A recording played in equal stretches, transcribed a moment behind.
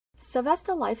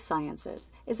Savesta Life Sciences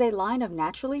is a line of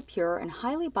naturally pure and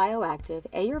highly bioactive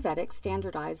Ayurvedic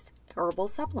standardized herbal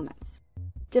supplements.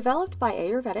 Developed by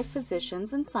Ayurvedic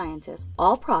physicians and scientists,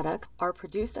 all products are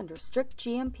produced under strict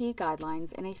GMP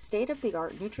guidelines in a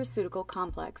state-of-the-art nutraceutical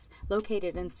complex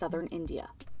located in southern India.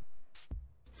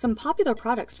 Some popular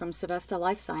products from Savesta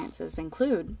Life Sciences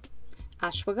include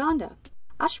Ashwagandha.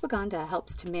 Ashwagandha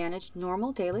helps to manage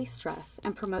normal daily stress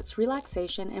and promotes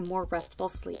relaxation and more restful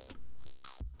sleep.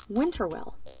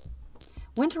 Winterwell.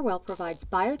 Winterwell provides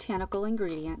botanical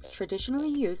ingredients traditionally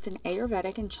used in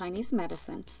Ayurvedic and Chinese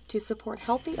medicine to support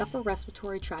healthy upper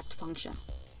respiratory tract function.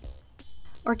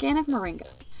 Organic Moringa.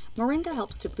 Moringa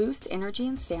helps to boost energy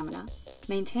and stamina,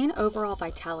 maintain overall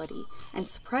vitality, and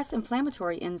suppress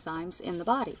inflammatory enzymes in the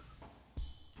body.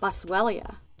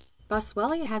 Boswellia.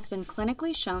 Boswellia has been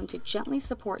clinically shown to gently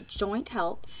support joint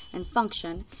health and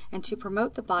function and to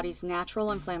promote the body's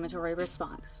natural inflammatory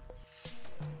response.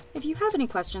 If you have any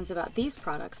questions about these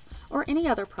products or any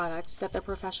other products that the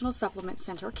Professional Supplement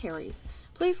Center carries,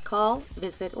 please call,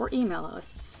 visit, or email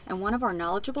us, and one of our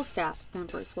knowledgeable staff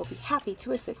members will be happy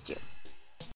to assist you.